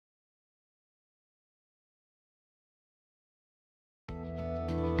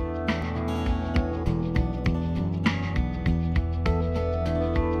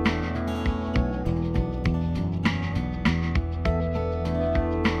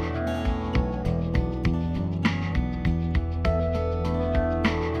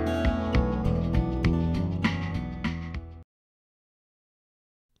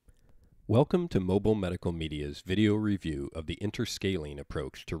Welcome to Mobile Medical Media's video review of the interscalene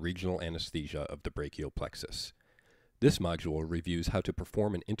approach to regional anesthesia of the brachial plexus. This module reviews how to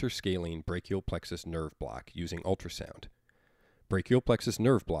perform an interscalene brachial plexus nerve block using ultrasound. Brachial plexus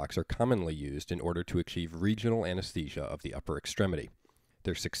nerve blocks are commonly used in order to achieve regional anesthesia of the upper extremity.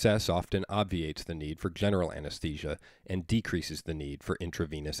 Their success often obviates the need for general anesthesia and decreases the need for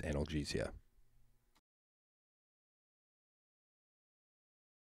intravenous analgesia.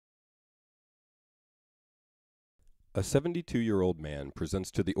 A 72-year-old man presents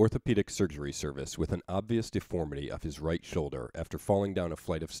to the orthopedic surgery service with an obvious deformity of his right shoulder after falling down a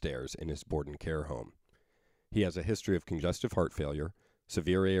flight of stairs in his board and care home. He has a history of congestive heart failure,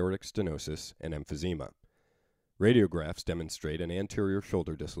 severe aortic stenosis, and emphysema. Radiographs demonstrate an anterior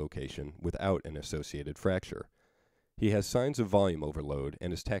shoulder dislocation without an associated fracture. He has signs of volume overload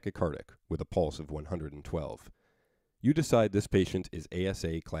and is tachycardic with a pulse of 112. You decide this patient is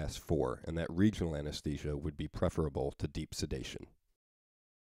ASA class 4 and that regional anesthesia would be preferable to deep sedation.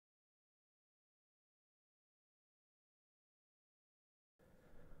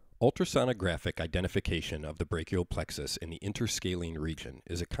 Ultrasonographic identification of the brachial plexus in the interscalene region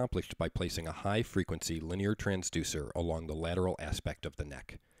is accomplished by placing a high-frequency linear transducer along the lateral aspect of the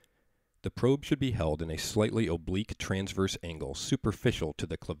neck. The probe should be held in a slightly oblique transverse angle superficial to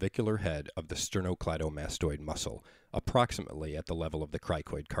the clavicular head of the sternocleidomastoid muscle, approximately at the level of the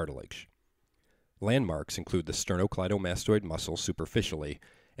cricoid cartilage. Landmarks include the sternocleidomastoid muscle superficially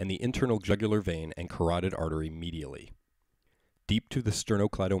and the internal jugular vein and carotid artery medially. Deep to the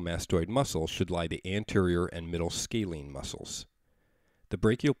sternocleidomastoid muscle should lie the anterior and middle scalene muscles. The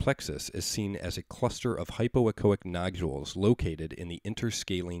brachial plexus is seen as a cluster of hypoechoic nodules located in the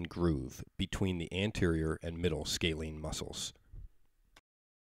interscalene groove between the anterior and middle scalene muscles.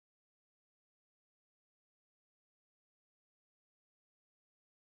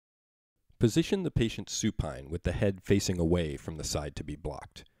 Position the patient supine with the head facing away from the side to be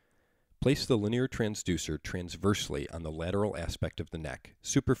blocked. Place the linear transducer transversely on the lateral aspect of the neck,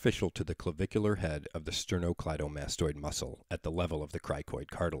 superficial to the clavicular head of the sternocleidomastoid muscle at the level of the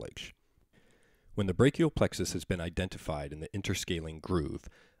cricoid cartilage. When the brachial plexus has been identified in the interscalene groove,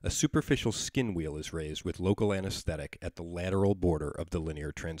 a superficial skin wheel is raised with local anesthetic at the lateral border of the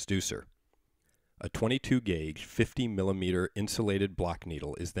linear transducer. A 22-gauge, 50-millimeter insulated block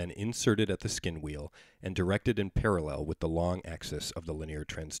needle is then inserted at the skin wheel and directed in parallel with the long axis of the linear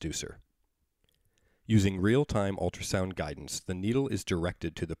transducer. Using real-time ultrasound guidance, the needle is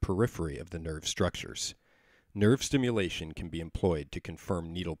directed to the periphery of the nerve structures. Nerve stimulation can be employed to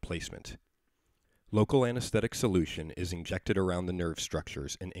confirm needle placement. Local anesthetic solution is injected around the nerve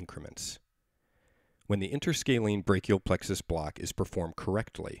structures in increments. When the interscalene brachial plexus block is performed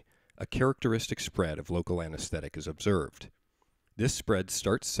correctly, a characteristic spread of local anesthetic is observed. This spread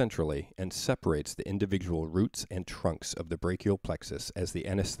starts centrally and separates the individual roots and trunks of the brachial plexus as the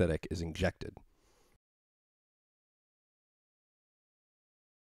anesthetic is injected.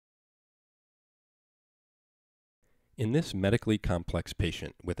 In this medically complex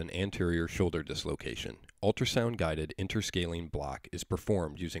patient with an anterior shoulder dislocation, ultrasound-guided interscalene block is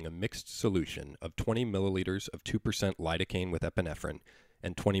performed using a mixed solution of 20 milliliters of 2% lidocaine with epinephrine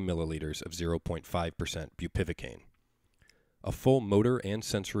and 20 milliliters of 0.5% bupivacaine. A full motor and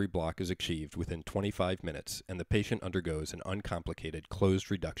sensory block is achieved within 25 minutes, and the patient undergoes an uncomplicated closed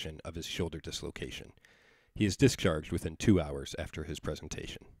reduction of his shoulder dislocation. He is discharged within 2 hours after his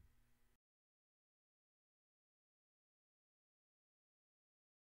presentation.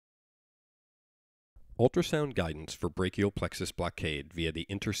 Ultrasound guidance for brachial plexus blockade via the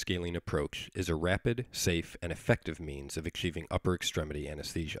interscalene approach is a rapid, safe, and effective means of achieving upper extremity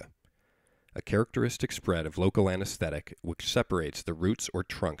anesthesia. A characteristic spread of local anesthetic which separates the roots or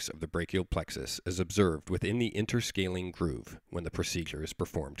trunks of the brachial plexus is observed within the interscalene groove when the procedure is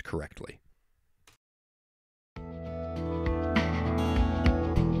performed correctly.